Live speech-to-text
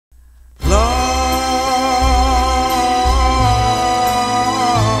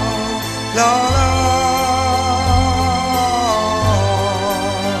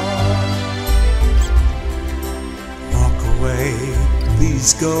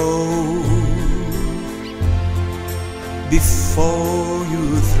go before you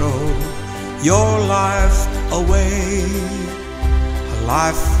throw your life away, a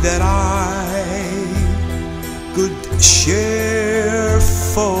life that I could share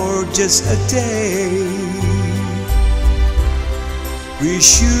for just a day. We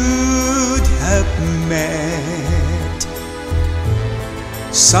should have met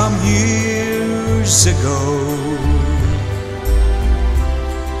some years ago.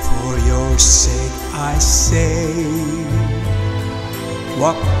 For your sake I say,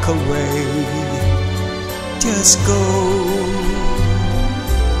 walk away, just go.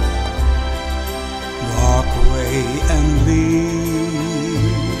 Walk away and live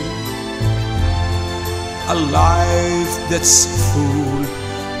a life that's full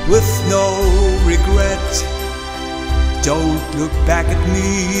with no regret. Don't look back at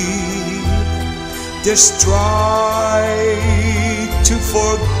me, just try to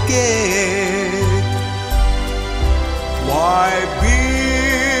forget. Why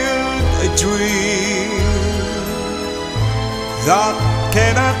build a dream that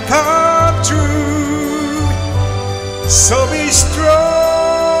cannot come true? So be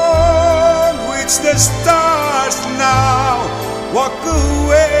strong with the stars now. Walk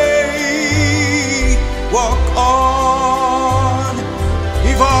away, walk on.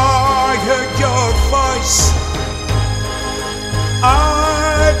 If I heard your voice, I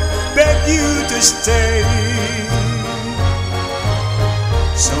beg you to stay.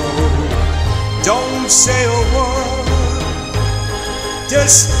 So don't say a word,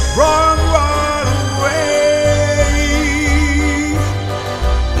 just run away.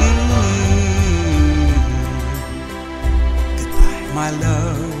 Goodbye, my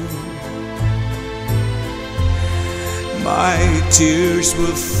love. My tears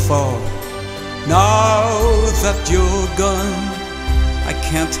will fall now that you're gone. I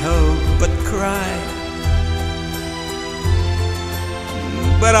can't help but cry,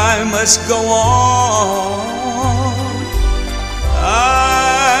 but I must go on.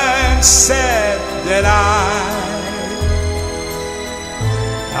 I'm sad that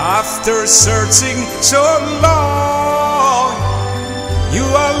after searching so long,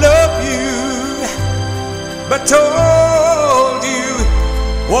 I love you, but told you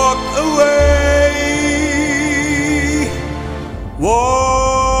walk away. Walk